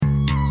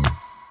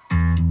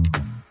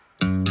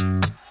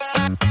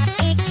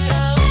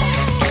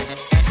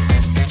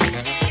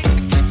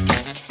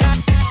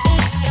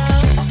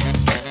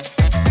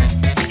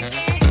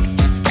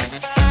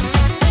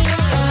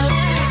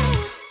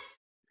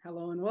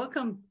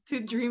Welcome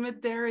to Dream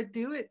It, Dare It,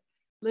 Do It,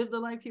 Live the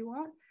Life You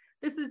Want.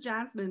 This is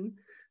Jasmine.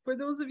 For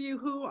those of you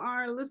who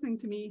are listening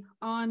to me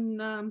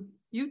on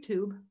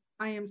YouTube,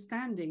 I am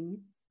standing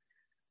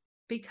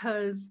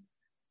because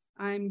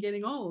I'm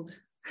getting old.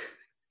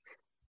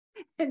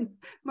 And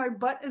my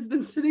butt has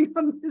been sitting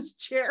on this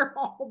chair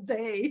all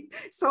day.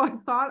 So I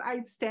thought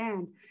I'd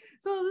stand.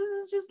 So this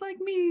is just like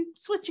me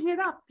switching it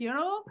up,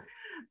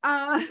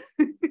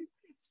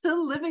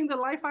 Still living the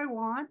life I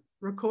want,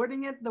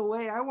 recording it the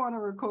way I want to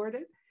record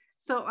it.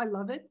 So I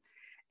love it.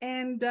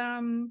 And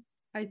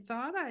I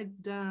thought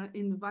I'd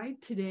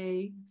invite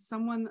today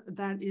someone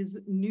that is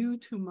new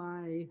to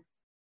my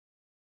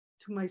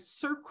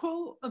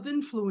circle of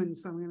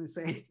influence, I'm going to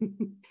say.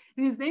 And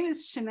his name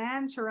is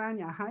Shanann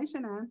Charania. Hi,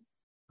 Shanann.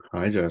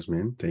 Hi,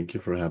 Jasmine. Thank you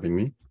for having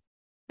me.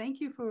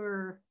 Thank you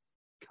for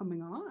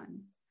coming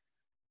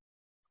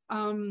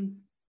on.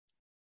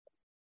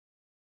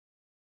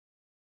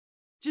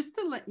 Just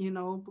to let you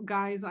know,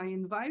 guys, I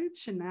invited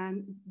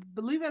Shanann.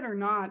 Believe it or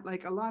not,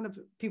 like a lot of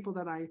people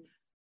that I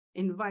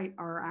invite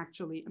are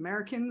actually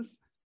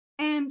Americans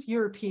and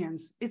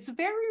Europeans. It's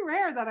very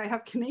rare that I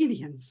have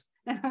Canadians.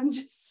 And I'm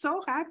just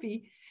so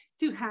happy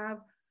to have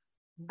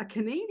a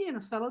Canadian,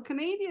 a fellow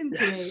Canadian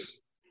today. Yes.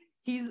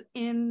 He's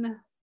in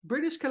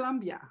British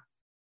Columbia.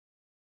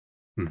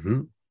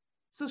 Mm-hmm.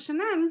 So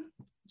Shanann,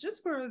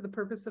 just for the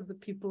purpose of the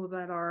people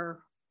that are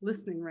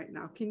listening right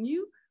now, can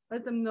you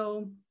let them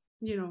know,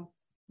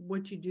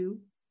 what you do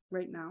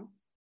right now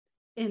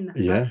in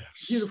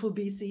beautiful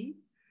BC?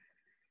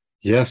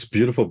 Yes,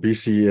 beautiful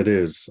BC it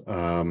is.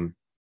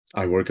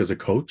 I work as a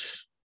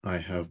coach. I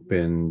have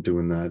been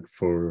doing that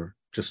for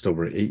just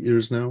over 8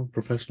 years now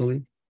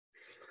professionally.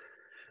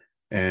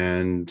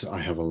 And I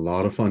have a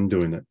lot of fun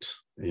doing it.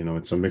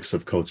 It's a mix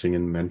of coaching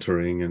and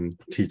mentoring and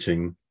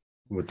teaching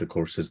with the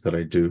courses that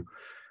I do.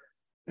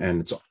 And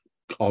it's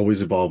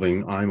always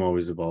evolving. I'm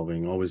always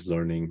evolving, always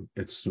learning.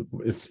 It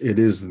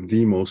is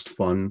the most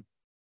fun,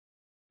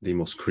 the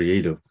most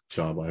creative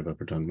job I've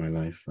ever done in my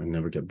life. I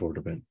never get bored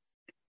of it.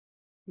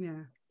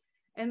 Yeah.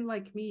 And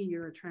like me,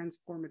 you're a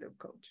transformative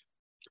coach.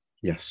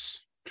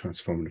 Yes,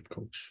 transformative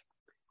coach.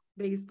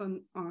 Based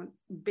on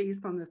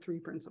the 3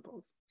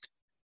 principles.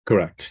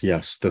 Correct.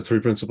 Yes. The 3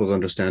 principles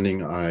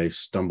understanding, I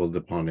stumbled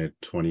upon it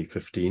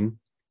 2015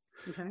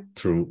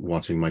 through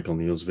watching Michael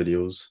Neill's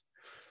videos.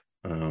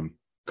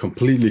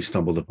 Completely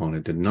stumbled upon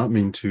it. Did not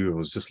mean to. I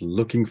was just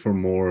looking for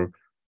more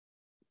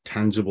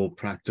tangible,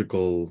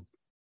 practical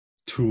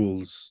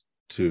tools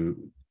to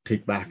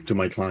take back to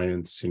my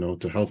clients,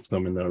 to help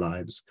them in their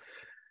lives.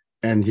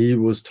 And he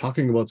was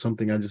talking about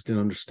something I just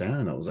didn't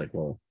understand. I was like,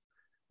 well,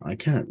 I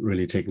can't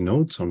really take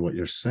notes on what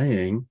you're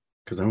saying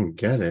because I don't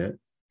get it.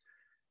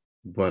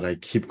 But I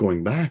keep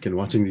going back and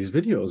watching these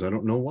videos. I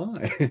don't know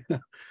why.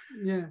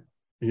 Yeah.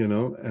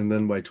 And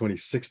then by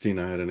 2016,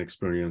 I had an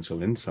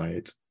experiential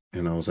insight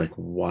and I was like,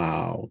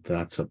 wow,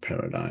 that's a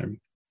paradigm.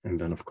 And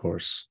then, of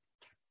course,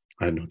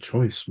 I had no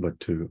choice but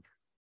to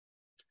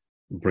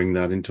bring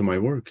that into my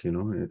work.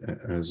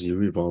 As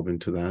you evolve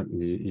into that,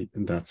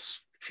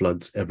 that's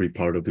floods every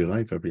part of your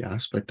life, every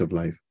aspect of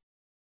life.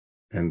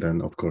 And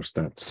then, of course,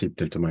 that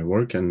seeped into my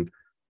work, and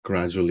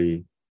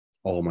gradually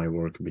all my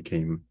work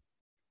became,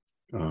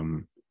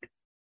 I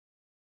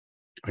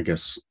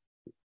guess,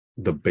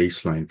 the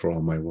baseline for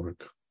all my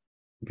work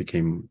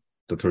became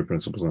the 3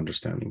 principles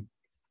understanding,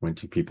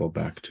 pointing people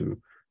back to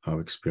how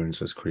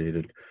experience is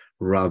created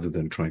rather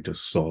than trying to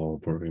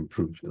solve or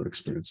improve their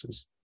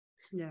experiences.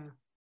 Yeah.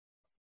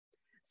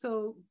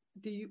 So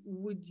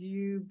would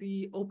you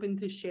be open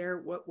to share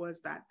what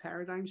was that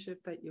paradigm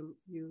shift that you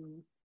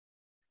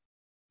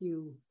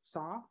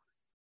saw?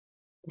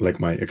 Like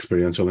my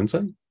experiential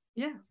insight?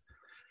 Yeah.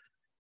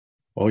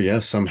 Oh,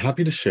 yes, I'm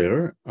happy to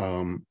share.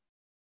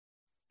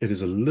 It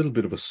is a little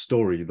bit of a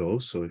story, though,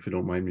 so if you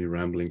don't mind me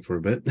rambling for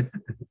a bit.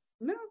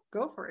 No,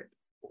 go for it.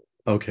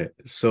 Okay,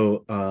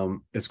 so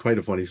it's quite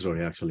a funny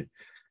story, actually.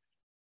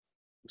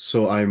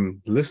 So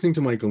I'm listening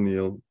to Michael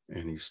Neill,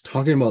 and he's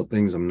talking about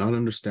things I'm not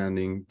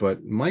understanding.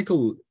 But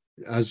Michael,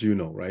 as you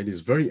know, right,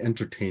 is very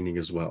entertaining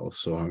as well.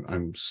 So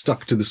I'm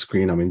stuck to the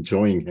screen. I'm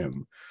enjoying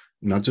him,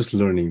 not just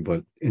learning,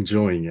 but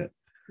enjoying it.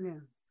 Yeah.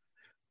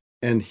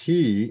 And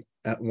he,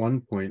 at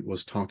one point,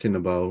 was talking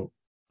about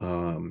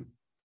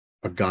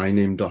a guy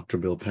named Dr.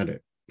 Bill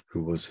Pettit,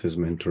 who was his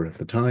mentor at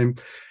the time.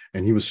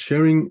 And he was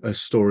sharing a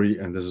story,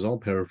 and this is all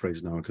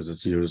paraphrased now because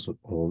it's years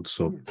old.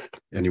 So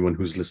anyone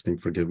who's listening,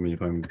 forgive me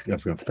if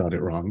I've got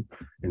it wrong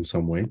in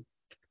some way.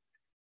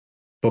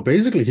 But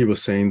basically, he was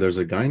saying there's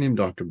a guy named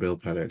Dr. Bill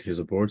Pettit. He's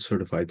a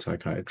board-certified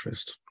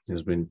psychiatrist. He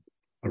has been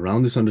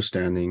around this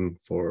understanding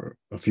for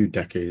a few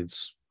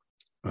decades,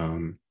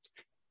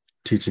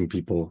 teaching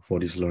people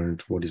what he's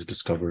learned, what he's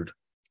discovered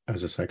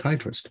as a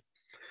psychiatrist.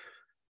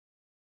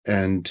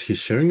 And he's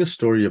sharing a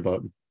story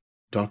about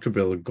Dr.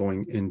 Bill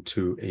going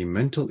into a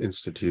mental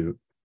institute,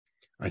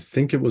 I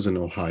think it was in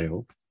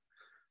Ohio,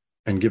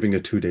 and giving a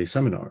 2-day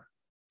seminar.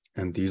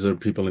 And these are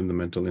people in the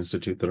mental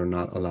institute that are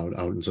not allowed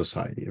out in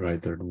society, right?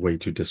 They're way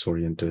too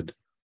disoriented.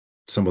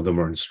 Some of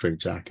them are in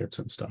straitjackets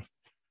and stuff.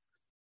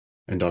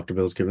 And Dr.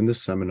 Bill's given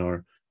this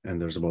seminar, and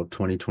there's about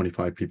 20,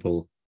 25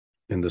 people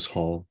in this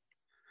hall.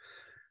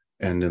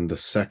 And in the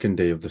second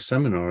day of the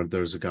seminar,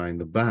 there's a guy in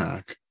the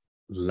back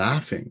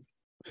laughing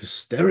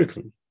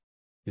hysterically.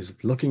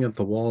 He's looking at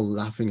the wall,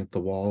 laughing at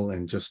the wall,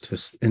 and just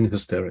in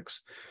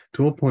hysterics,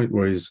 to a point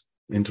where he's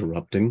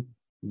interrupting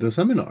the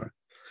seminar.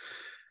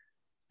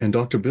 And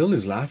Dr. Bill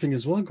is laughing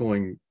as well,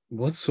 going,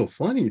 "What's so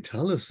funny?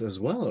 Tell us as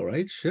well,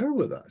 right? Share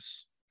with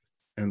us."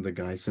 And the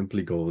guy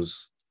simply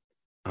goes,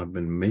 "I've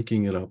been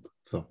making it up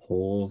the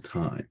whole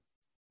time."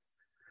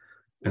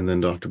 And then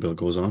Dr. Bill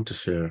goes on to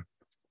share,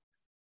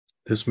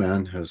 this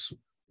man has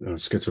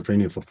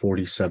schizophrenia for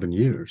 47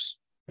 years,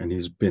 and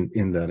he's been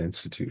in that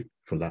institute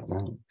for that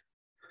long.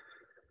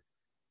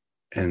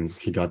 And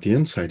he got the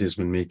insight he's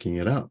been making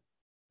it up.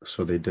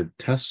 So they did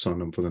tests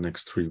on him for the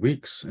next 3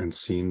 weeks and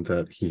seen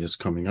that he is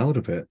coming out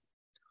of it.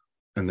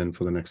 And then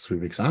for the next 3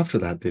 weeks after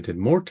that, they did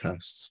more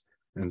tests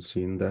and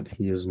seen that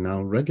he is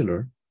now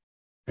regular,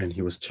 and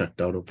he was checked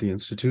out of the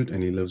institute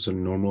and he lives a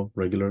normal,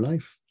 regular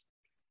life.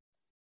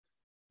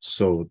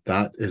 So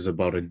that is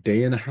about a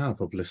day and a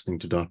half of listening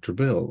to Dr.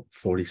 Bill.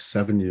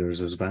 47 years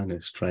has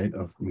vanished, right,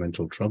 of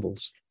mental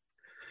troubles.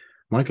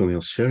 Michael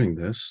Neill's sharing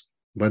this.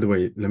 By the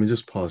way, let me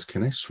just pause.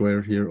 Can I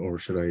swear here, or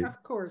should I?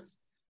 Of course.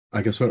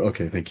 I can swear.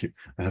 Okay, thank you.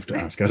 I have to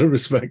ask out of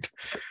respect.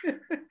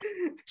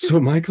 So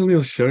Michael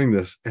Neill's sharing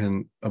this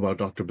and about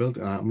Dr. Bill,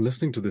 and I'm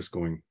listening to this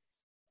going,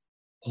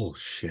 oh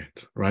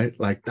shit, right?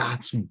 Like,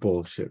 that's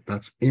bullshit.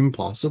 That's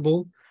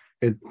impossible.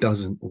 It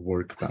doesn't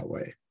work that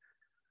way.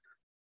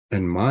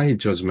 And my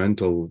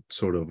judgmental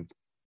sort of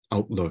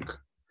outlook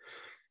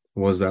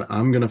was that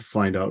I'm going to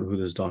find out who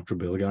this Dr.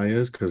 Bill guy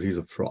is because he's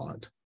a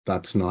fraud.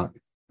 That's not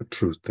a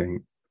true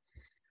thing.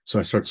 So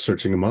I start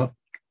searching him up.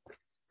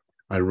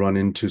 I run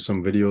into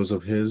some videos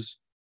of his.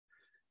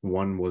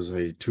 One was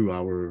a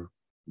 2-hour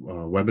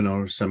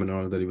webinar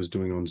seminar that he was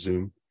doing on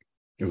Zoom.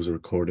 It was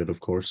recorded,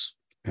 of course,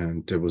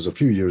 and it was a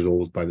few years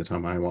old by the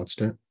time I watched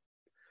it.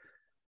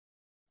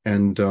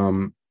 And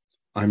I'm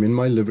in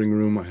my living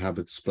room. I have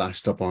it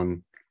splashed up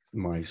on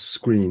my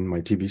screen,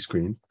 my TV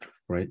screen,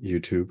 right?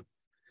 YouTube.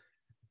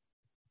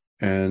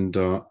 And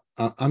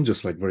I'm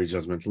just like very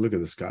judgmental. Look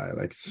at this guy.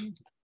 Like,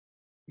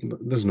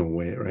 there's no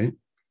way, right?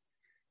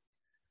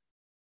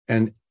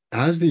 And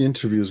as the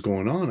interview is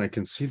going on, I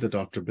can see that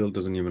Dr. Bill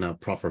doesn't even have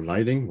proper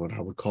lighting. What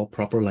I would call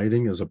proper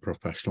lighting as a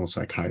professional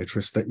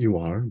psychiatrist that you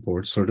are,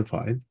 board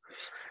certified.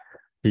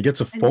 He gets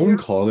a phone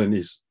call and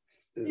he's,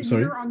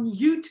 sorry? You're on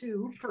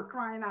YouTube, for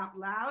crying out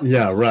loud.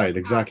 Yeah, right,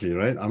 exactly,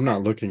 right? I'm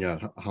not looking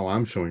at how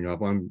I'm showing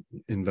up. I'm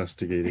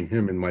investigating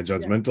him in my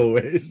judgmental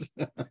ways.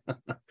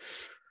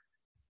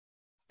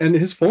 And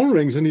his phone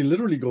rings and he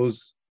literally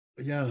goes,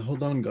 "Yeah,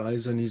 hold on,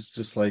 guys." And he's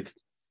just like,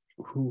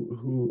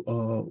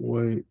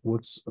 wait,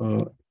 what's,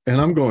 and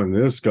I'm going,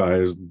 this guy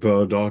is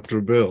the Dr.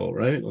 Bill,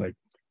 right? Like,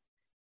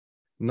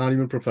 not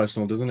even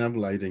professional, doesn't have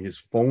lighting. His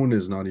phone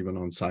is not even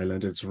on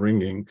silent. It's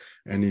ringing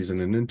and he's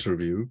in an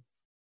interview.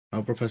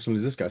 How professional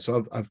is this guy?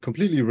 So I've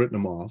completely written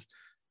him off,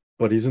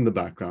 but he's in the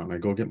background. I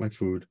go get my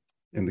food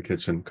in the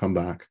kitchen, come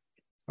back.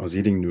 I was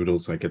eating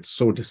noodles. Like, it's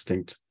so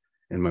distinct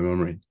in my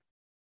memory.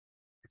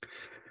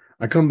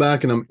 I come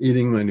back and I'm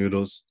eating my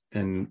noodles,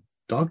 and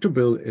Dr.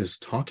 Bill is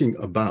talking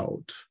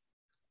about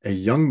a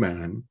young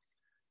man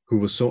who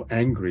was so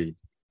angry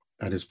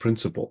at his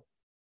principal.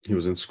 He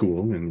was in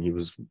school and he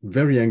was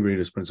very angry at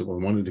his principal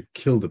and wanted to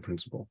kill the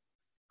principal.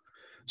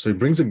 So he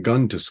brings a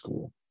gun to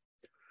school.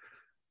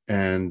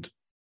 And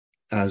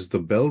as the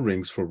bell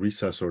rings for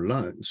recess or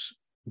lunch,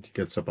 he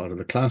gets up out of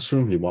the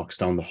classroom, he walks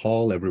down the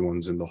hall,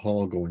 everyone's in the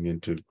hall going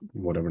into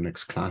whatever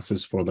next class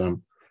is for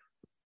them.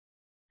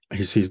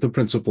 He sees the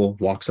principal,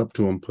 walks up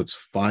to him, puts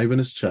 5 in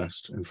his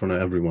chest in front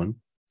of everyone,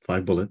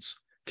 5 bullets,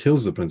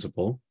 kills the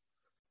principal,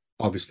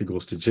 obviously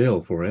goes to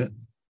jail for it,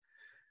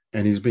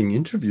 and he's being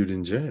interviewed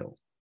in jail.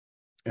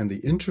 And the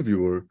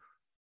interviewer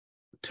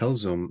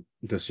tells him,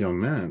 this young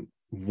man,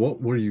 "What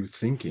were you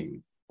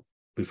thinking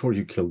before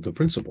you killed the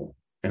principal?"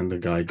 And the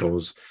guy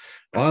goes,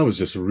 "I was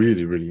just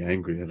really, really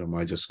angry at him.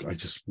 I just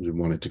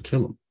wanted to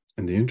kill him."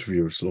 And the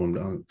interviewer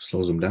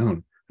slows him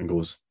down and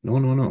goes,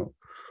 No.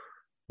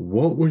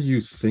 What were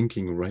you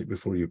thinking right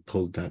before you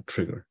pulled that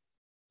trigger?"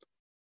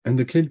 And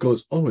the kid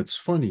goes, "Oh, it's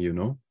funny, you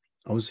know.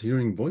 I was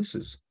hearing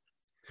voices.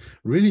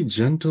 Really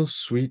gentle,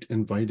 sweet,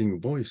 inviting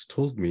voice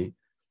told me,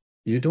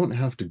 you don't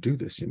have to do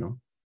this, you know."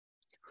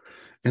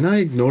 And I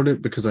ignored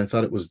it because I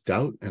thought it was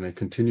doubt, and I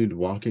continued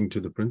walking to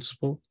the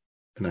principal,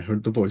 and I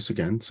heard the voice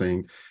again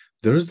saying,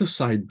 "There's the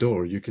side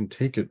door. You can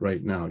take it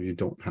right now. You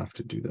don't have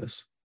to do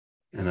this."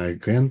 And I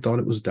again thought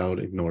it was doubt,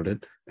 ignored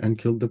it, and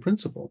killed the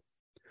principal.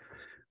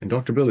 And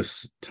Dr. Bill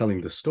is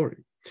telling this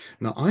story.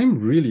 Now, I'm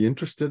really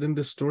interested in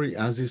this story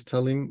as he's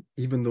telling,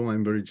 even though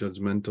I'm very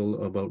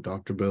judgmental about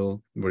Dr.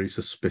 Bill, very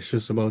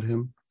suspicious about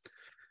him.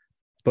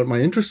 But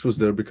my interest was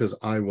there because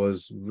I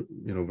was,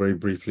 very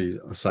briefly,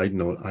 a side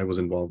note, I was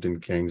involved in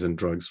gangs and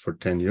drugs for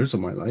 10 years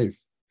of my life.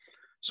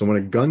 So when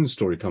a gun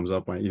story comes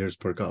up, my ears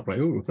perk up, right?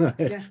 Ooh,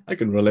 yeah. I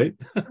can relate.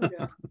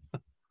 Yeah.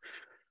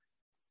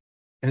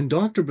 And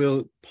Dr.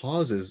 Bill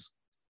pauses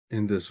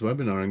in this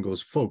webinar and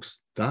goes,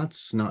 folks,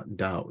 that's not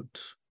doubt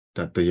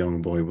that the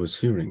young boy was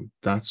hearing.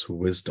 That's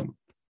wisdom.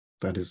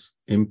 That is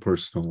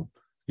impersonal,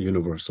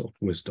 universal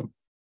wisdom.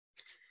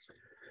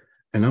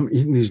 And I'm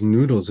eating these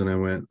noodles and I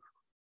went,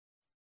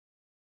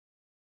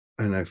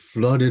 and I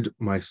flooded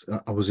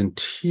I was in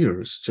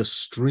tears,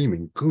 just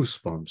streaming,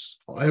 goosebumps,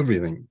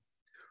 everything.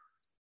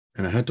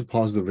 And I had to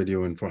pause the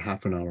video, and for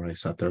half an hour I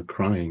sat there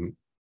crying.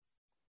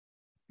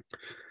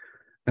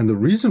 And the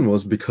reason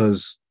was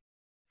because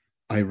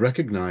I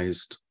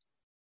recognized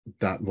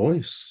that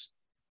voice,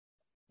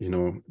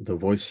 the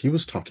voice he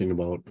was talking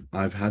about.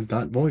 I've had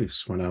that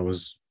voice when I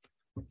was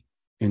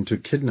into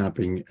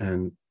kidnapping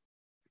and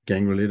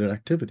gang-related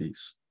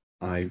activities.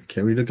 I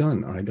carried a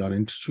gun. I got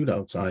into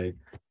shootouts. I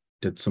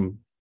did some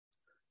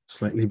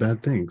slightly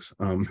bad things.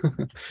 And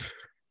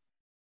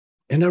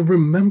I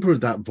remember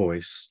that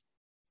voice.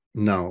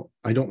 Now,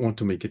 I don't want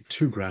to make it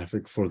too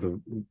graphic for the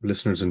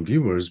listeners and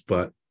viewers,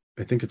 but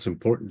I think it's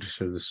important to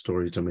share the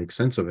story to make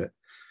sense of it.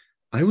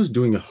 I was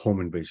doing a home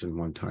invasion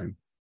one time,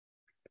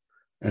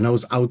 and I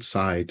was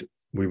outside.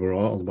 We were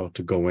all about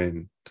to go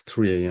in at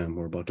 3 a.m.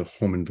 We're about to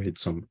home invade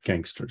some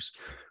gangsters,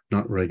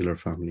 not regular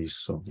families,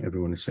 so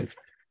everyone is safe,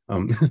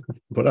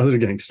 but other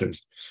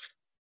gangsters.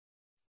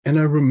 And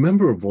I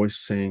remember a voice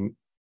saying,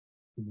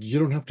 you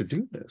don't have to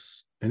do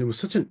this. And it was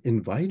such an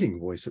inviting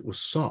voice. It was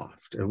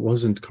soft. It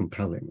wasn't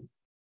compelling.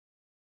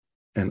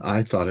 And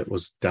I thought it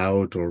was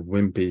doubt or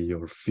wimpy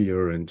or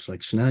fear. And it's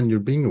like, Shanann, you're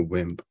being a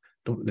wimp.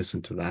 Don't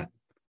listen to that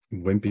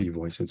wimpy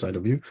voice inside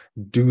of you.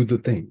 Do the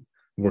thing.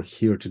 We're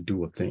here to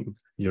do a thing.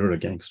 You're a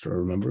gangster,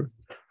 remember?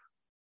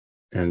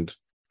 And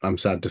I'm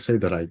sad to say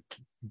that I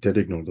did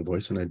ignore the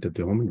voice and I did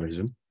the home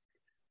invasion.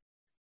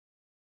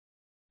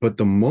 But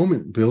the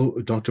moment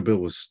Dr. Bill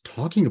was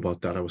talking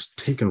about that, I was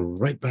taken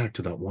right back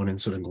to that one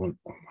incident going,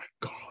 oh my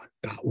God,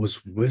 that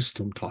was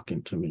wisdom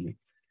talking to me.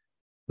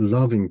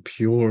 Loving,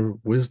 pure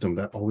wisdom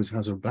that always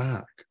has her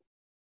back.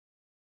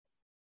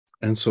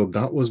 And so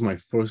that was my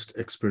first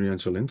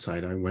experiential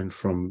insight. I went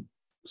from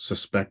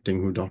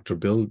suspecting who Dr.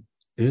 Bill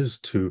is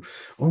to,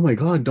 oh my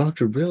God,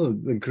 Dr. Bill,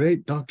 the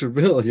great Dr.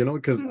 Bill,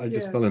 because I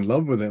just fell in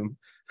love with him.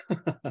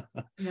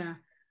 Yeah.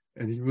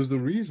 And he was the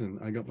reason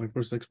I got my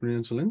first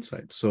experiential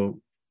insight. So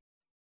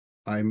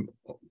I'm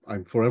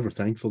forever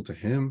thankful to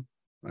him.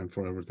 I'm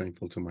forever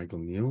thankful to Michael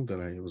Neill that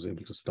I was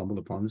able to stumble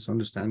upon this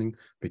understanding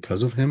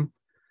because of him.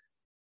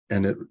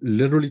 And it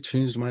literally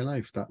changed my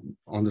life that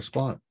on the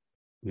spot,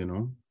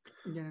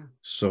 Yeah.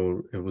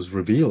 So it was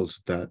revealed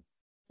that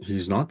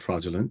he's not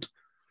fraudulent.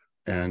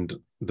 And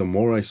the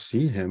more I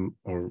see him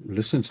or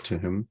listened to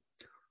him,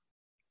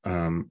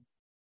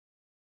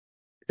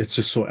 it's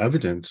just so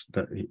evident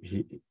that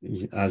he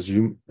as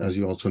you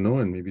also know,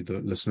 and maybe the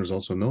listeners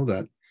also know,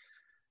 that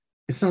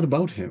it's not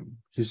about him.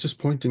 He's just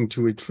pointing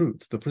to a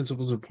truth. The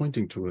principles are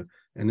pointing to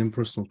an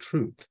impersonal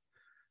truth.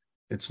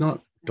 It's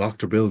not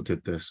Dr. Bill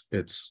did this.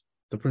 It's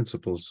the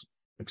principles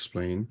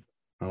explain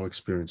how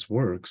experience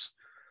works,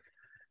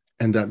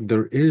 and that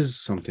there is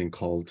something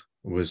called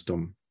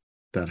wisdom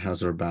that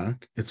has our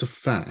back. It's a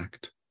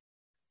fact,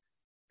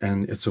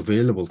 and it's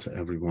available to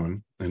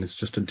everyone, and it's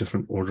just a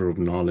different order of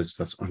knowledge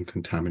that's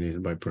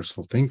uncontaminated by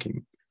personal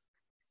thinking.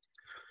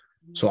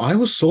 So I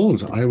was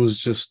sold. I was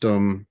just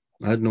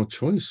I had no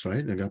choice,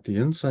 right? I got the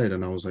insight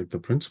and I was like, the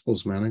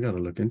principles, man, I got to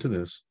look into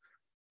this.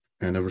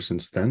 And ever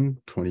since then,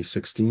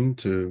 2016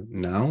 to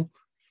now,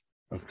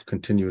 I've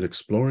continued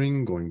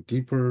exploring, going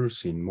deeper,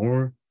 seeing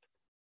more.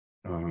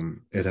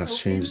 It has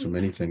changed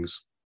many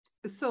things.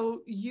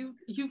 So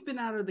you've been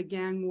out of the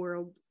gang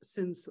world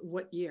since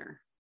what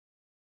year?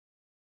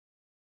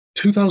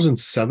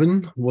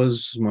 2007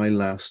 was my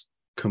last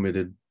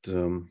committed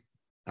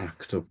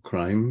act of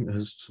crime,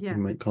 as you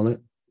might call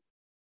it.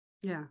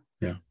 Yeah.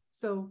 Yeah.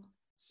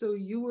 So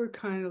you were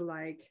kind of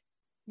like,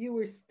 you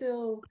were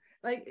still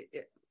like,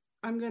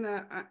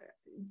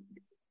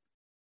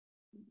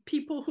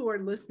 people who are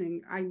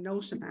listening, I know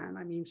Shanann.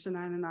 I mean,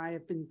 Shanann and I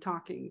have been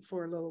talking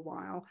for a little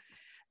while.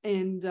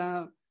 And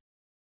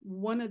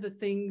one of the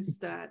things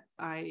that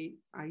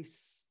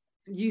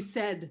you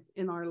said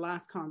in our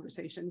last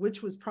conversation,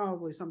 which was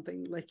probably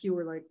something like, you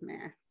were like,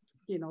 nah,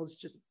 it's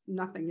just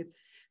nothing.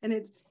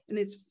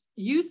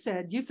 You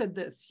said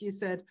this, you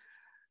said,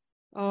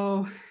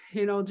 oh,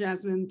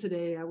 Jasmine,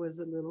 today I was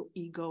a little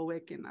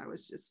egoic and I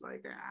was just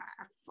like,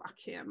 fuck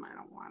him. I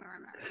don't want her.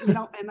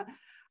 And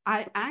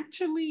I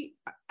actually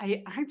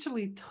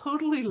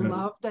totally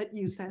love that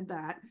you said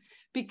that,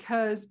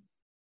 because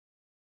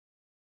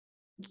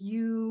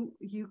you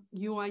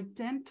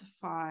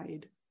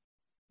identified,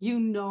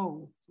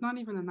 it's not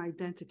even an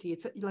identity.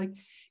 It's like,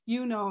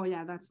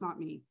 yeah, that's not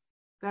me.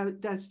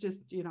 That's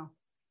just,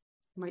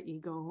 my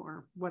ego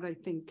or what I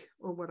think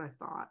or what I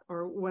thought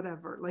or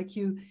whatever. Like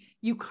you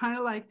kind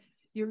of like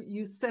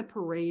you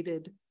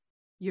separated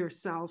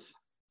yourself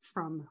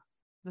from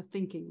the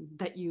thinking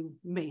that you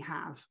may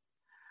have.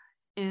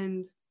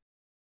 And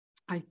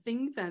I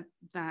think that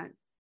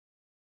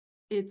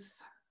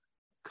it's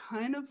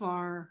kind of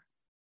our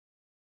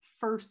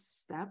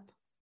first step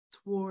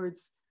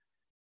towards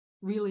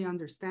really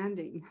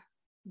understanding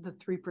the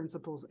three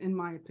principles, in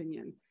my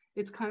opinion.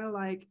 It's kind of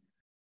like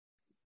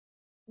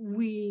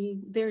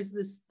there's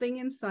this thing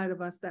inside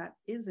of us that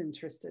is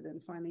interested in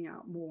finding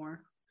out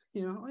more.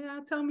 You know, oh yeah,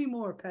 tell me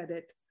more,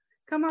 Pettit.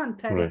 Come on,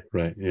 Pettit.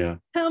 Right, yeah.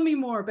 Tell me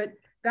more. But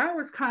that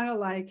was kind of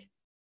like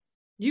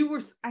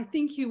I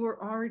think you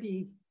were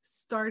already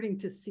starting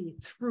to see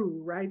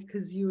through, right?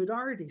 Because you had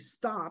already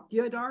stopped.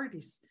 You had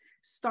already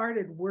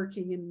started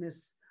working in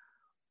this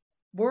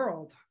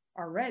world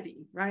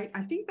already, right?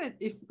 I think that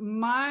if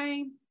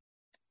my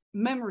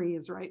memory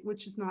is right,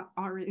 which is not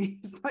already,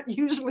 it's not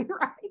usually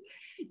right,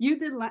 you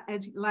did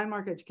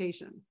landmark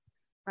education,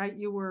 right?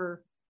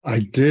 I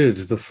did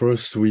the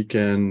first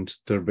weekend,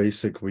 their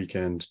basic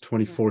weekend,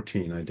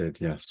 2014. Yeah. I did,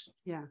 yes.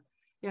 Yeah.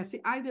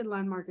 See, I did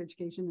landmark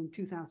education in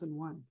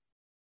 2001.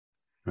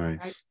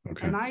 Nice. Right?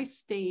 Okay. And I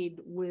stayed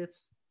with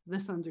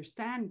this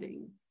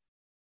understanding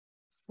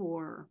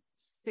for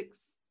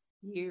 6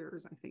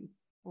 years, I think,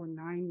 or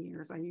 9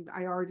 years.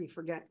 I already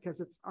forget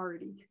because it's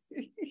already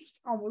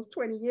almost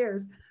 20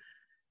 years.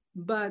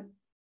 But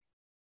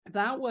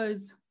that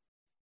was,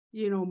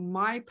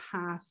 my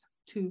path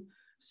to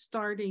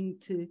starting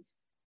to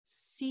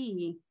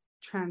see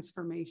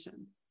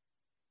transformation.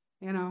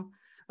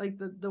 Like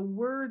the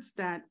words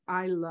that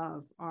I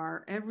love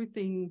are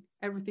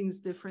everything's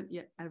different,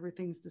 yet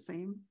everything's the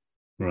same.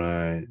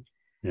 Right.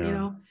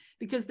 Yeah.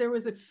 Because there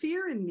was a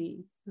fear in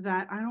me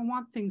that I don't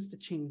want things to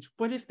change.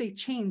 What if they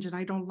change and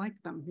I don't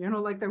like them?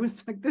 Like there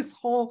was like this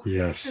whole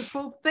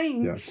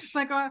thing. Yes. It's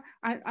like, I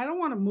don't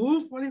want to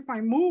move. What if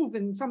I move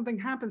and something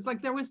happens?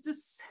 Like there was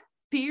this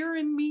fear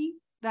in me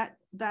that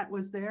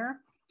was there.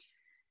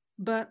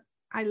 But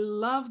I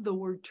love the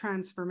word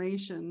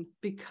transformation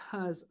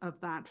because of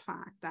that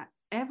fact that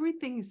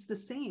everything is the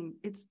same.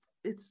 It's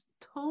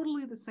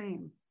totally the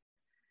same,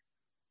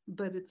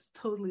 but it's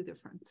totally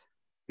different.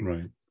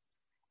 Right.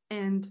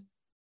 And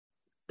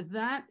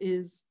that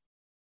is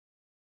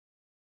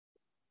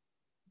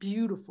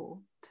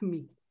beautiful to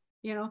me,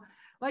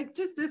 like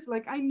just this,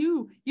 like I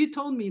knew you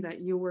told me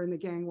that you were in the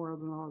gang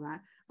world and all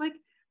that, like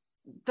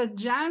the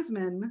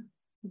Jasmine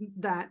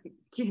that,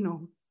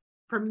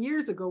 from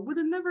years ago would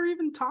have never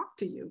even talked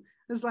to you.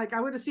 It's like, I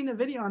would have seen a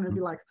video on it and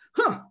be like,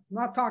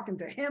 not talking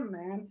to him,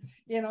 man.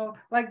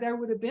 Like there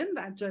would have been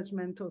that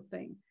judgmental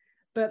thing,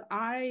 but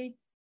I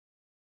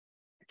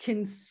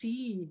can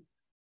see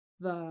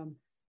the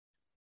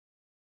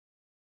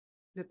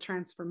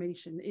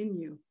transformation in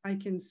you. I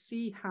can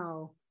see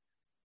how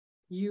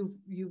you've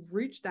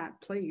reached that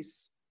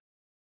place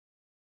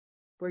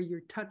where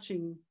you're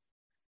touching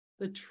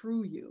the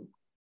true you,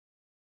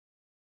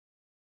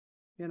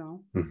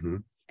 Mm-hmm.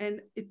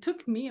 And it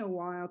took me a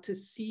while to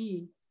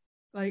see,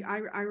 like, I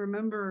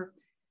remember,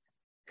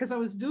 because I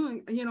was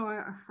doing,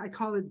 I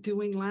call it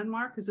doing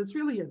landmark, because it's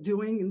really a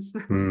doing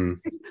instead.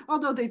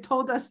 Although they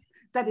told us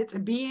that it's a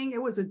being,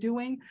 it was a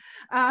doing.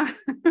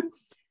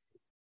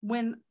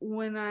 When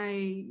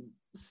I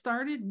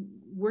started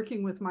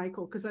working with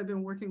Michael, because I've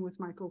been working with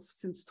Michael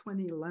since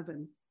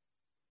 2011,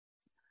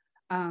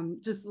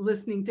 just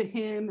listening to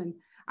him, and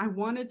I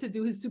wanted to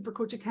do his Super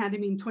Coach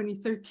Academy in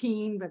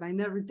 2013, but I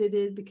never did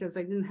it because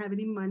I didn't have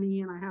any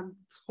money and I had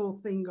this whole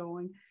thing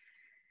going.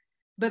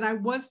 But I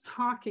was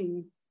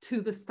talking to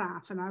the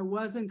staff and I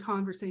was in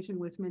conversation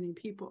with many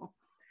people.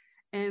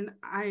 And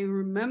I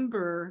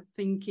remember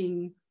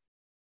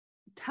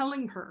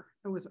telling her,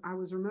 I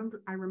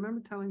remember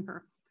telling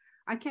her,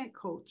 I can't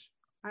coach.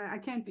 I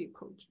can't be a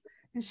coach.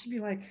 And she'd be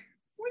like,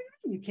 what do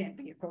you mean you can't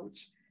be a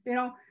coach?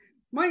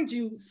 Mind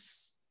you,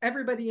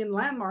 everybody in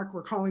Landmark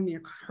were calling me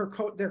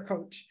their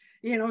coach,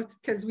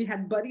 because we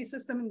had buddy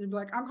system, and they'd be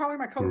like, I'm calling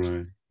my coach,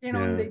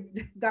 right.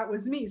 That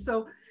was me.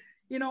 So,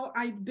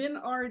 I'd been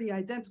already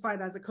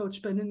identified as a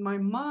coach, but in my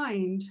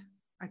mind,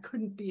 I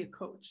couldn't be a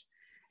coach.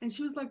 And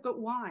she was like, but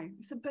why?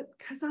 I said, but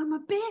because I'm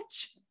a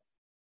bitch,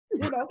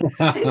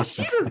 and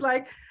she was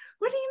like,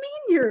 what do you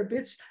mean you're a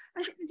bitch?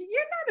 I said,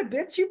 you're not a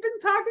bitch. You've been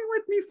talking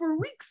with me for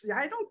weeks.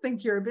 I don't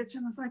think you're a bitch.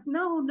 And I was like,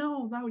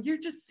 no, you're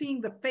just seeing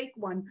the fake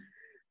one.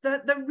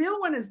 The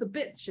real one is the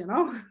bitch,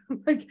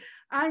 like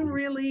I'm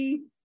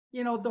really,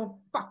 don't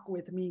fuck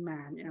with me,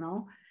 man,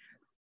 And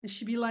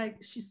she'd be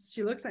like,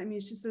 she looks at me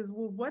and she says,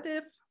 well, what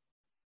if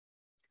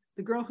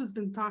the girl who's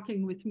been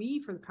talking with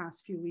me for the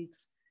past few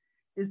weeks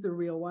is the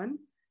real one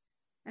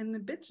and the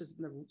bitch is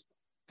the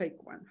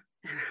fake one?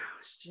 And I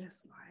was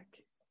just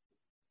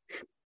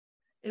like,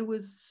 it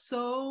was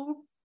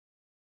so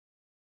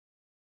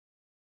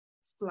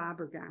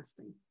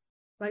flabbergasting.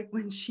 Like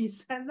when she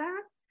said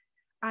that,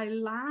 I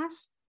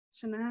laughed.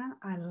 Shana,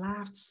 I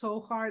laughed so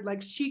hard,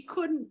 like she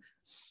couldn't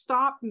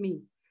stop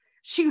me.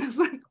 She was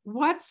like,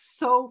 what's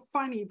so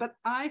funny? But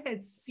I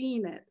had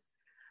seen it.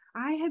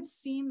 I had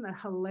seen the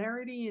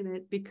hilarity in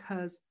it,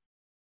 because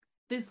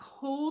this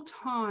whole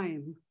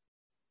time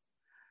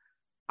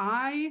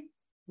I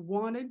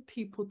wanted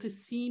people to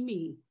see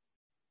me,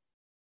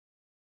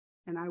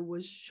 and I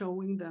was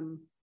showing them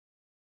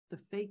the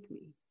fake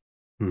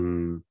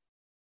me.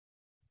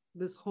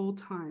 This whole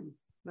time,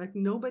 like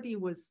nobody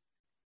was.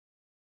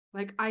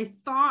 Like I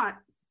thought,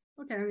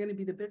 okay, I'm going to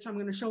be the bitch. I'm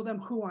going to show them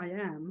who I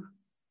am.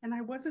 And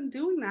I wasn't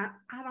doing that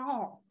at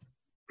all.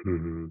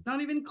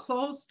 Not even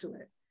close to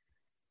it.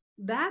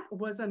 That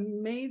was a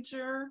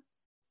major,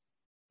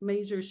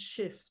 major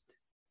shift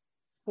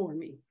for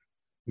me.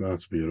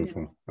 That's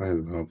beautiful. I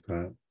love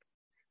that.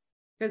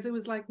 Because it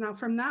was like, now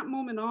from that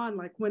moment on,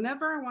 like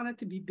whenever I wanted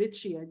to be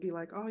bitchy, I'd be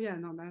like, oh yeah,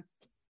 no,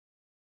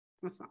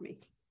 that's not me.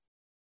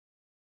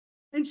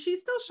 And she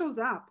still shows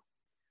up.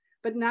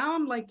 But now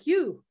I'm like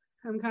you.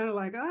 I'm kind of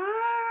like,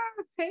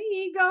 hey,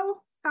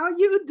 ego, how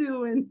you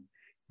doing?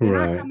 You're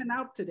not coming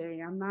out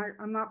today. I'm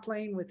not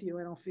playing with you.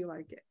 I don't feel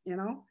like it, you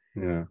know?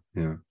 Yeah,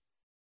 yeah.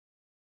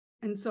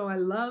 And so I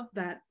love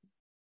that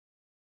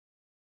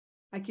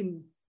I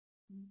can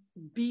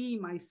be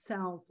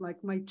myself,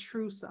 like my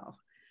true self.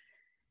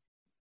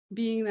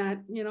 Being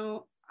that, you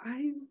know,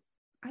 I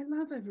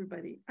love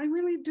everybody. I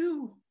really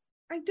do.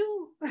 I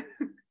do.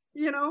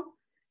 You know?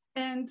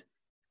 And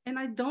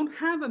I don't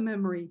have a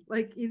memory.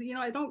 Like, you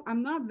know,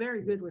 I'm not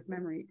very good with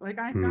memory. Like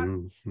I've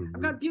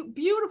got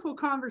beautiful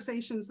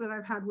conversations that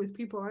I've had with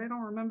people. I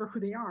don't remember who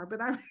they are,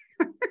 but I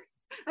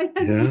had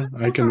beautiful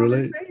I can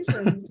conversations,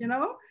 relate. You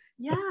know?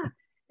 Yeah.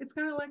 It's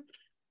kind of like,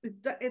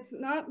 it's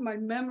not my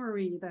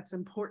memory that's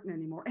important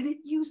anymore. And it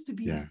used to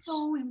be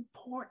so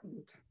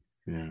important.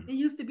 Yeah. It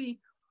used to be,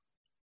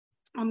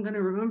 I'm going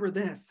to remember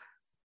this.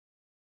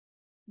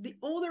 The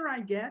older I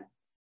get,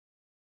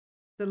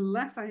 the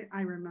less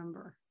I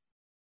remember.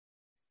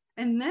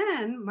 And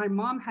then my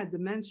mom had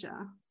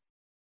dementia,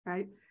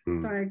 right?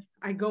 So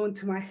I go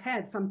into my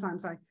head.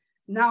 Sometimes I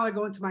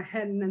go into my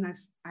head and then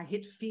I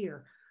hit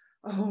fear.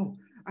 Oh,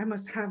 I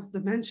must have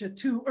dementia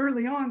too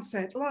early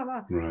onset. La,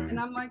 la. Right. And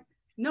I'm like,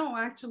 no,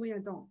 actually, I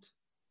don't.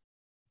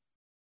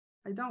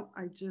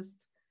 I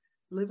just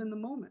live in the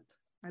moment.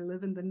 I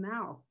live in the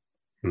now.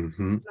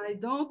 I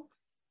don't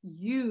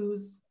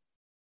use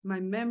my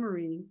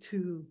memory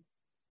to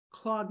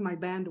clog my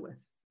bandwidth.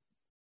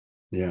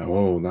 Yeah.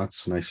 Oh,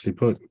 that's nicely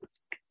put.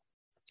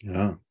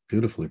 Yeah,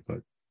 beautifully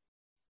put.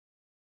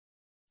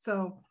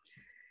 So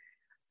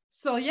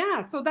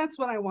yeah, so that's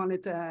what I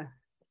wanted to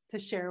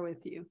share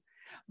with you.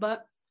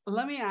 But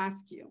let me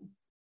ask you,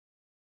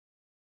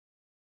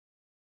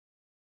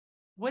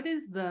 what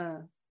is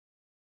the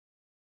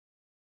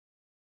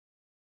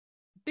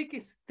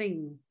biggest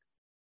thing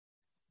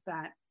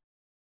that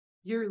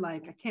you're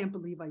like, I can't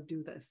believe I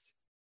do this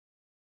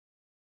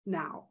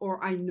now,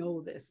 or I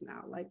know this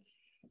now? Like,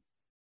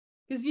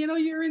 because you know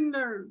you're in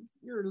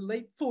your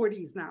late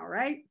 40s now,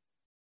 right?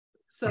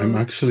 So I'm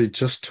actually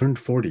just turned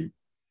 40.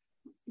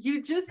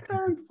 You just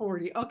turned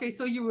 40. Okay,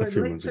 so you were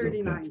late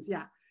 39s,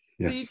 yeah.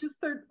 Yes. So you just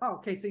turned,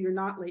 okay, so you're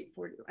not late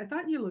 40. I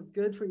thought you looked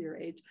good for your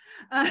age.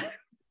 I'll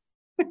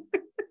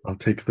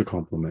take the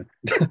compliment.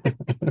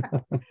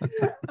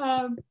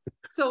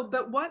 So,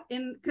 but what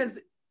because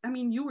I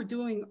mean, you were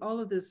doing all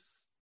of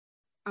this,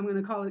 I'm going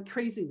to call it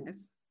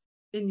craziness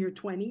in your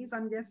 20s,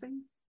 I'm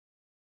guessing.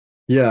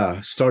 Yeah,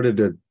 started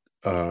at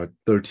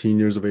 13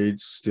 years of age,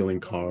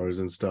 stealing cars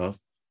and stuff.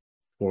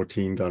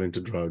 14, got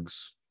into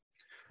drugs.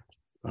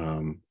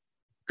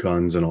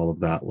 Guns and all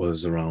of that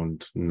was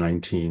around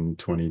 19,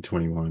 20,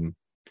 21.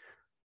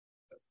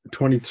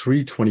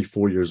 23,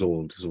 24 years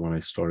old is when I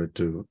started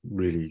to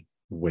really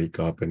wake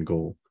up and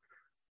go,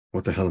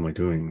 what the hell am I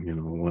doing? You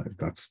know, what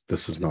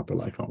this is not the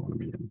life I want to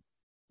be in.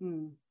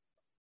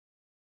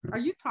 Are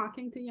you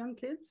talking to young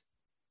kids?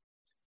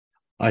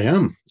 I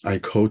am. I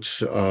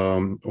coach,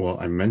 well,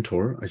 I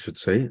mentor, I should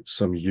say,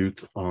 some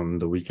youth on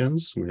the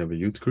weekends. We have a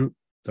youth group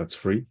that's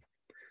free.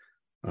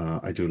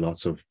 I do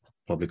lots of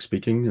public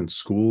speaking in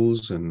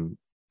schools and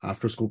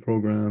after-school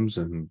programs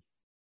and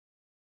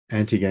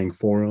anti-gang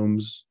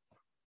forums,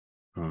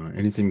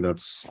 anything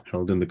that's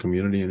held in the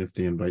community. And if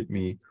they invite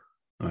me,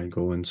 I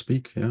go and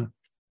speak. Yeah.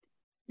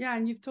 Yeah,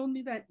 and you've told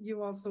me that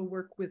you also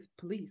work with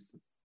police.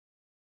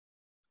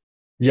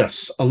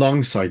 Yes,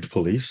 alongside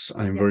police.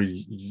 I'm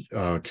very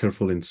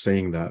careful in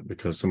saying that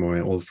because some of my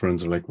old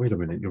friends are like, wait a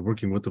minute, you're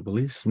working with the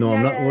police? No,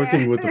 I'm not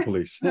working with the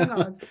police. No,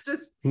 it's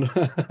just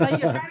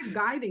like you're kind of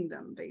guiding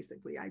them,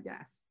 basically, I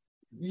guess.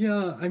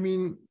 Yeah, I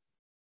mean,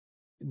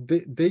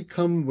 they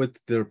come with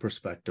their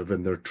perspective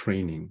and their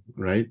training,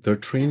 right? Their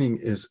training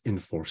is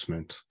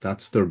enforcement.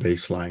 That's their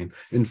baseline.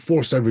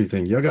 Enforce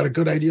everything. You got a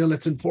good idea,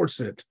 let's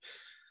enforce it.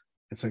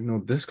 It's like, no,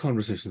 this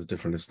conversation is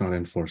different. It's not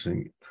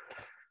enforcing.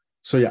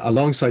 So yeah,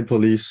 alongside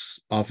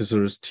police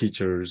officers,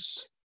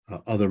 teachers,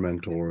 other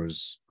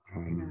mentors,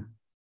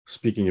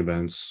 speaking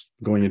events,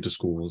 going into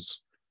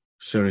schools,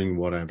 sharing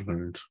what I've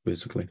learned,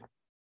 basically.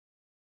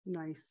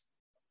 Nice.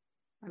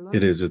 I love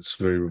it. It's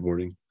very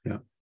rewarding. Yeah.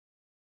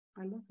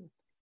 I love it.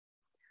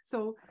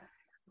 So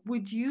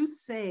would you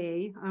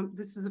say,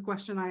 this is a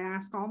question I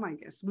ask all my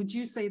guests, would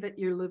you say that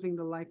you're living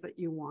the life that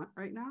you want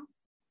right now?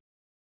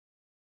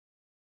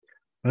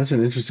 That's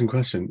an interesting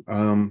question.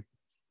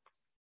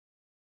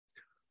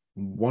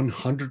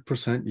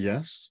 100%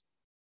 yes.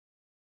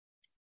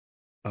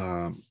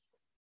 I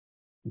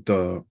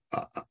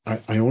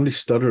only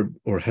stutter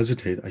or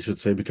hesitate, I should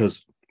say,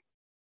 because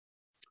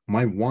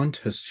my want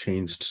has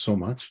changed so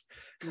much.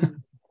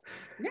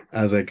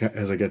 As I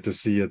get to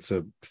see it's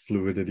a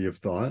fluidity of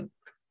thought.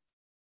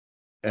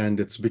 and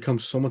it's become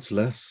so much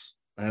less.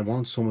 I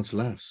want so much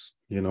less,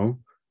 you know?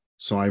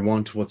 So I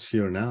want what's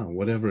here now,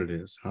 whatever it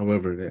is,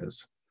 however it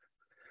is.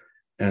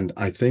 And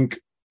I think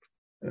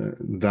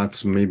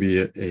that's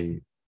maybe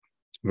a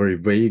very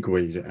vague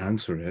way to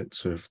answer it.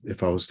 So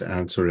if I was to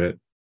answer it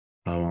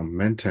how I'm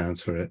meant to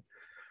answer it,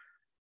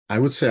 I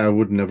would say I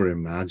would never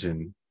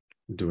imagine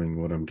doing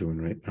what I'm doing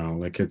right now.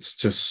 Like, it's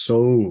just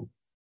so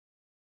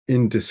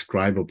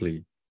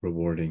indescribably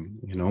rewarding,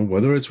 you know,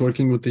 whether it's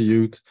working with the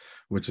youth,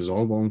 which is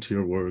all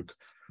volunteer work,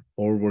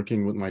 or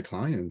working with my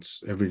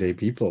clients, everyday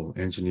people,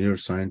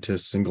 engineers,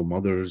 scientists, single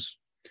mothers.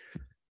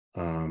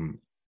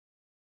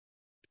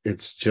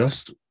 It's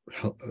just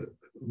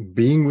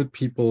being with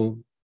people,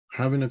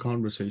 having a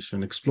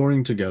conversation,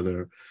 exploring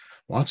together,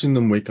 watching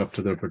them wake up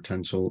to their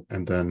potential,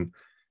 and then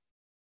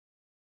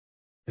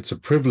it's a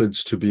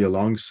privilege to be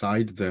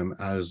alongside them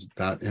as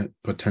that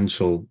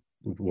potential,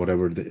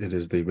 whatever it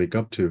is they wake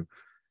up to,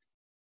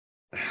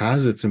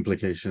 has its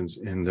implications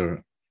in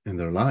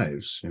their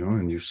lives, you know,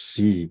 and you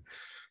see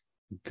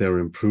their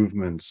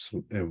improvements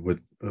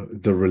with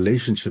their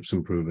relationships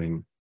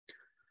improving,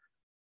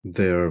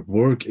 their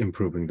work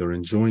improving, they're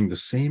enjoying the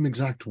same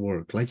exact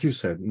work, like you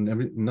said,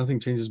 and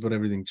nothing changes, but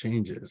everything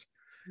changes.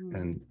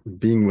 And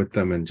being with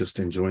them and just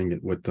enjoying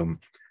it with them,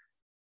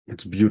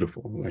 it's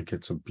beautiful. Like,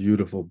 it's a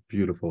beautiful,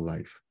 beautiful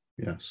life.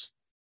 Yes.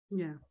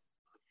 Yeah.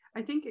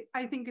 I think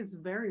it's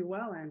very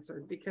well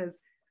answered, because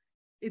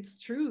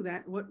it's true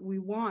that what we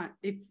want,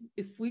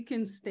 if we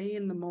can stay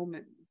in the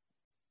moment,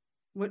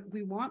 what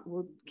we want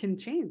can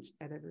change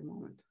at every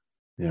moment.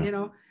 Yeah. You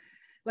know,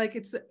 like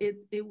it's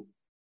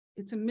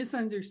a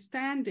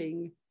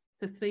misunderstanding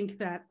to think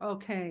that,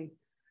 okay,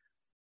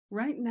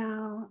 right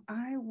now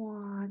I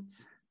want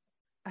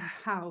a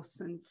house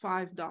and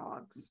 5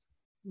 dogs,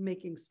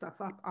 making stuff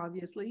up,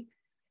 obviously.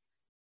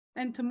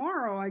 And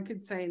tomorrow I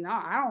could say, no,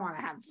 I don't want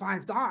to have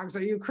 5 dogs.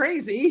 Are you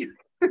crazy?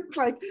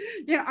 Like,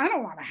 you know, I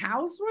don't want a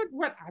house.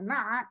 What? I'm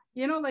not,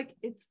 you know, like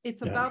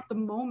it's about the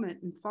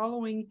moment and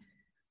following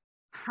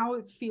how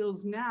it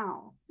feels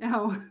now.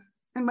 Now,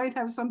 I might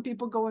have some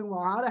people going,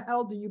 well, how the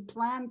hell do you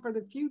plan for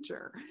the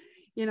future?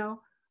 You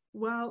know,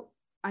 well,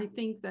 I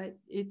think that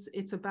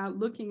it's about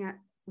looking at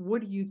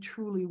what do you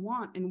truly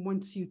want. And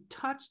once you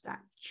touch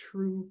that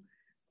true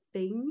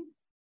thing,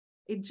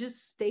 it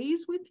just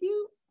stays with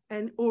you,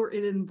 or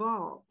it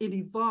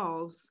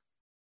evolves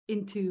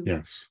into,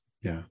 yes.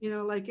 Yeah. You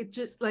know, like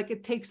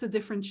it takes a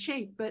different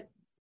shape, but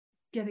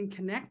getting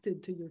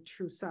connected to your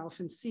true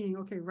self and seeing,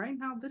 okay, right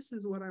now, this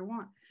is what I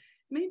want.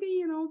 Maybe,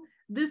 you know,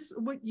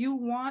 what you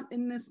want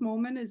in this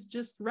moment is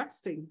just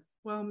resting.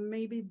 Well,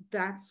 maybe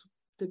that's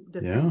the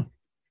thing.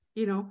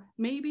 You know,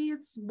 maybe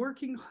it's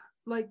working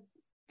like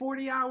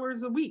 40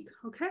 hours a week.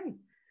 Okay.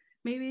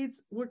 Maybe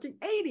it's working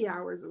 80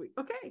 hours a week.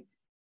 Okay.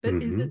 But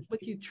is it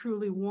what you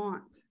truly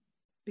want?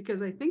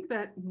 Because I think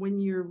that when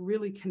you're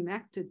really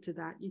connected to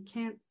that, you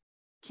can't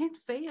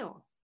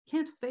fail.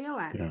 Can't fail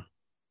at it.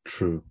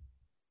 True.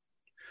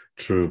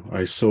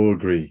 I so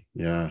agree.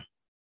 Yeah.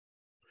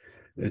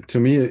 To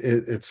me,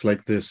 it's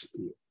like this.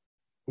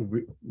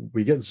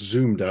 We get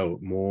zoomed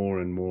out more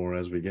and more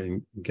as we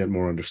get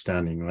more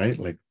understanding, right?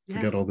 Like,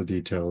 forget all the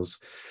details,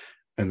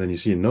 and then you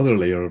see another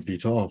layer of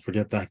detail. Oh,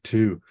 forget that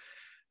too.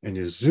 And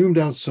you're zoomed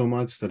out so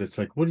much that it's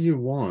like, what do you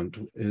want?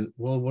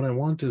 Well, what I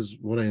want is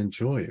what I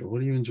enjoy. What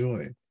do you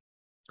enjoy?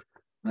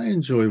 I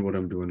enjoy what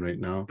I'm doing right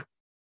now.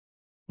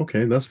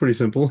 Okay, that's pretty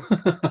simple.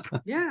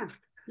 Yeah.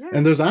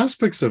 And there's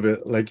aspects of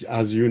it, like,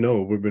 as you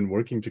know, we've been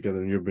working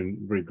together and you've been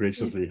very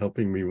graciously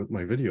helping me with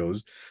my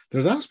videos.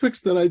 There's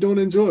aspects that I don't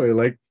enjoy,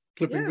 like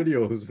clipping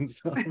videos and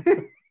stuff.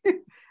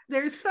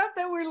 There's stuff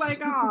that we're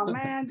like, oh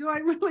man, do I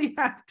really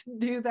have to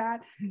do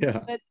that?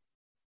 Yeah. But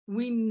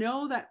we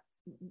know that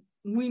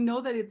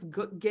it's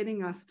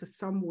getting us to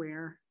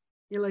somewhere.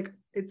 You're like,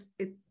 it's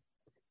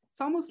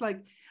almost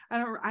like,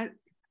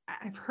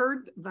 I've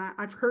heard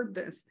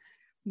this,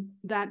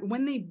 that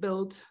when they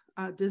built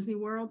Disney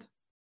World,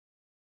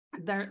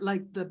 there,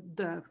 like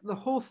the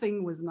whole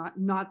thing was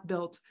not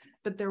built,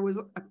 but there was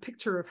a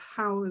picture of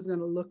how it was going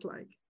to look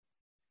like.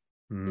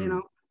 You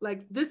know,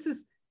 like this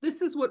is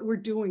what we're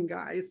doing,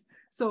 guys.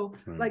 So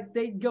like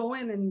they go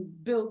in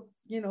and build,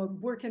 you know,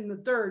 work in the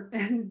dirt,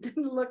 and it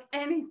didn't look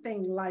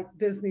anything like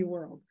Disney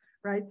World,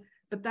 right?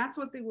 But that's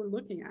what they were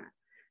looking at.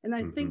 And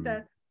I think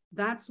that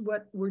that's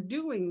what we're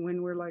doing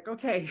when we're like,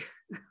 okay,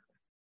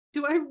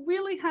 do I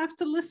really have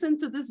to listen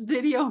to this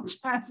video,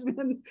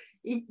 Jasmine?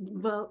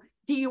 Well,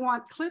 do you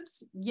want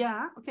clips?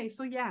 Yeah. Okay.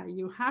 So yeah,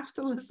 you have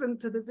to listen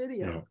to the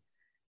video.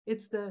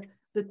 It's the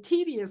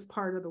tedious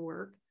part of the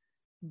work,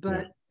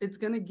 but it's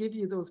going to give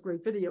you those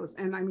great videos.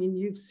 And I mean,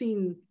 you've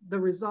seen the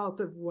result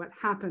of what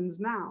happens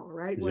now,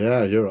 right?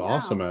 You're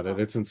awesome at it.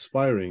 It's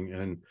inspiring.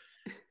 And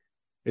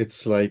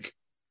it's like,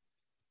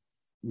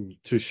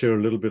 to share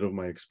a little bit of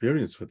my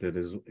experience with it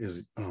is,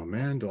 oh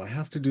man, do I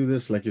have to do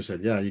this? Like you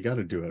said, you got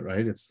to do it,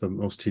 right? It's the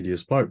most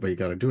tedious part, but you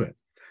got to do it.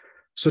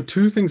 So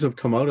 2 things have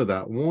come out of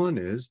that. One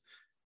is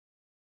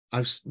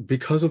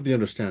because of the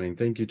understanding,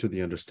 thank you to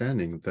the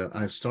understanding, that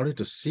I've started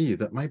to see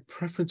that my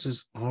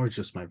preferences are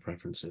just my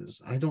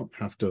preferences. I don't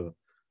have to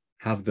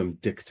have them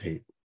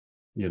dictate,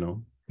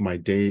 my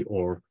day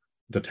or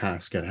the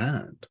task at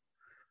hand.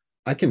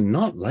 I can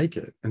not like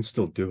it and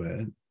still do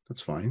it.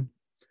 That's fine.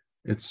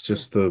 It's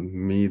just the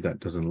me that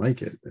doesn't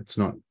like it. It's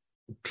not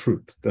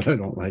truth that I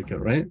don't like it,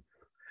 right?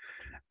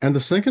 And the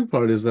second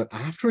part is that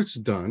after it's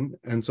done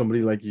and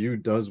somebody like you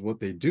does what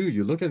they do,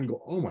 you look at it and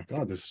go, oh my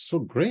God, this is so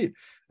great.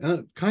 And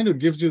it kind of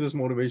gives you this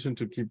motivation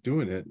to keep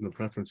doing it. And the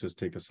preferences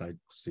take a side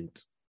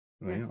seat,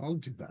 right? I'll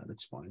do that.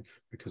 It's fine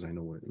because I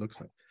know what it looks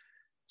like.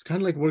 It's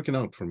kind of like working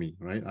out for me,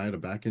 right? I had a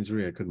back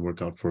injury. I couldn't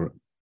work out for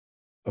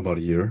about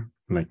a year,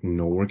 like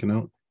no working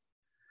out.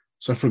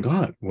 So I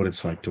forgot what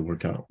it's like to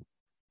work out.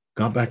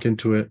 Got back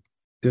into it,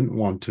 didn't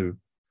want to,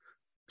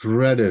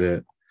 dreaded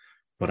it.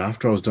 But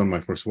after I was done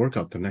my first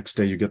workout, the next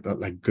day you get that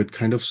like good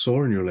kind of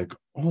sore and you're like,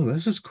 oh,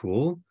 this is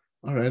cool.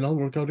 All right, I'll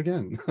work out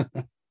again.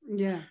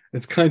 Yeah.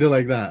 It's kind of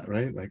like that,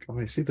 right? Like, oh,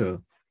 I see the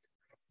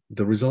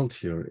result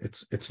here.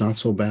 It's not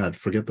so bad.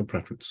 Forget the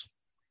preference.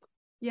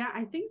 Yeah,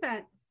 I think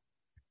that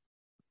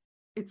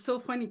it's so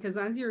funny because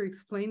as you're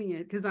explaining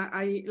it, because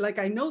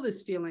I know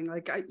this feeling,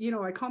 like I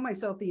call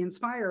myself the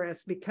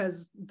Inspiress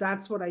because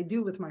that's what I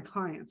do with my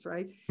clients,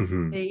 right?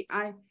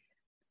 Mm-hmm.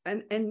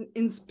 And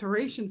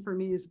inspiration for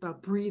me is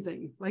about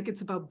breathing, like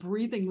it's about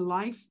breathing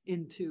life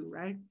into,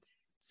 right?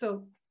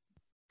 So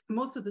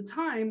most of the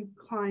time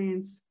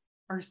clients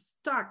are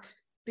stuck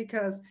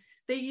because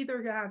they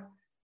either have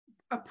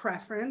a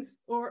preference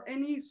or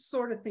any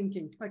sort of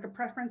thinking. Like a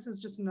preference is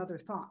just another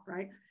thought,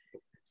 right?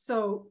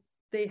 So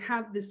they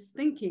have this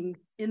thinking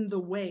in the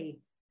way.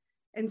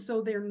 And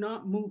so they're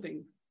not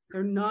moving.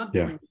 They're not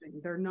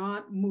breathing. They're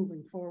not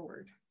moving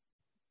forward,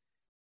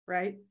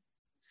 right?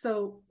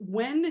 So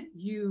when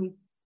you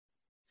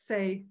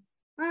say,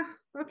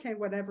 okay,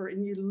 whatever,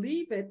 and you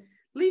leave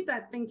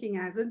that thinking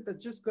as it, but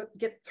just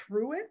get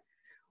through it.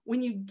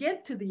 When you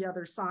get to the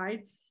other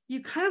side,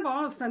 you kind of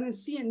all of a sudden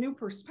see a new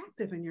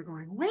perspective and you're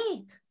going,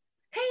 wait,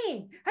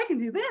 hey, I can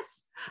do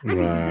this. I can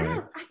do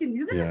that. I can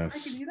do this. Yes.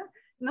 I can do that.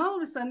 And all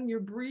of a sudden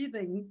you're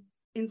breathing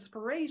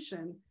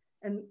inspiration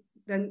and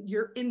then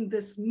you're in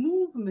this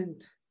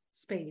movement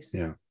space.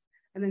 Yeah.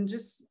 And then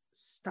just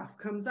stuff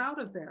comes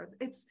out of there.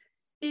 It's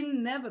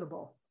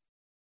inevitable.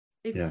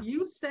 If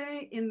you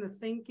stay in the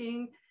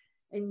thinking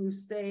and you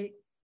stay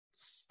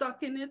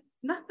stuck in it,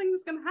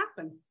 nothing's going to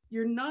happen.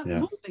 You're not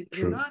moving.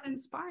 True. You're not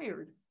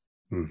inspired.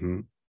 Mm-hmm.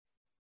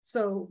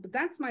 So, but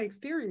that's my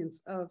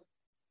experience of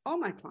all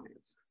my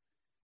clients.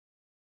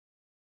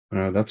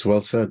 That's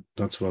well said.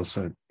 That's well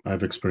said.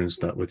 I've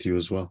experienced that with you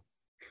as well.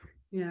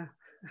 Yeah.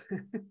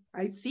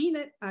 I've seen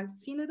it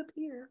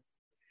appear.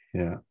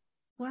 Yeah.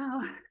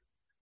 Well,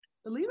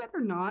 believe it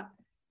or not,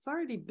 it's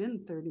already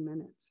been 30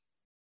 minutes.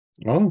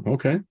 Oh,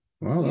 okay.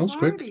 Well, that was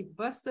quick. We've already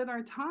busted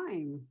our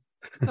time.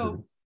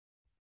 So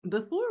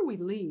before we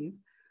leave,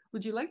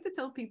 would you like to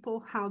tell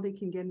people how they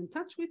can get in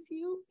touch with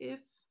you if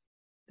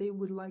they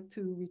would like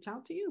to reach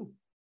out to you?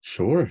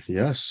 Sure.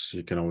 Yes.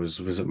 You can always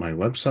visit my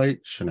website,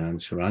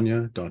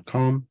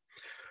 shanansharanya.com,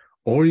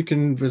 or you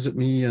can visit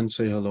me and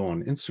say hello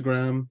on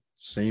Instagram,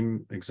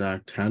 same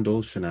exact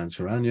handle, Shanann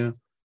Charanya,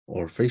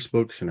 or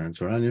Facebook, Shanann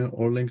Charanya,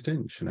 or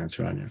LinkedIn, Shanann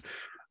Charanya.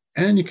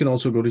 And you can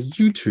also go to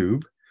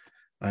YouTube.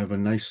 I have a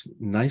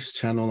nice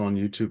channel on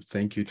YouTube.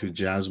 Thank you to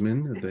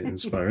Jasmine, the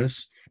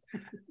Inspiress.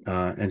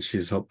 And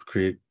she's helped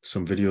create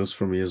some videos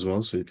for me as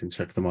well. So you can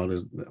check them out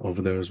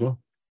over there as well.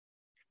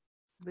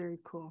 Very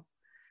cool.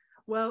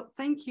 Well,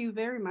 thank you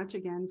very much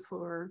again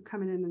for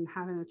coming in and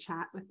having a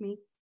chat with me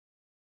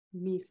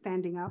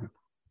standing up.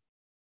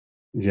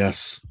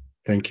 Yes.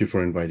 Thank you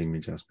for inviting me,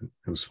 Jasmine.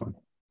 It was fun.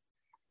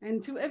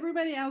 And to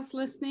everybody else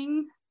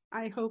listening,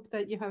 I hope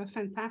that you have a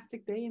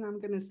fantastic day. And I'm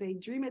going to say,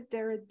 dream it,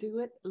 dare it, do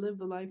it, live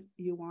the life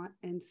you want,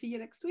 and see you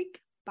next week.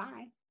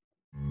 Bye.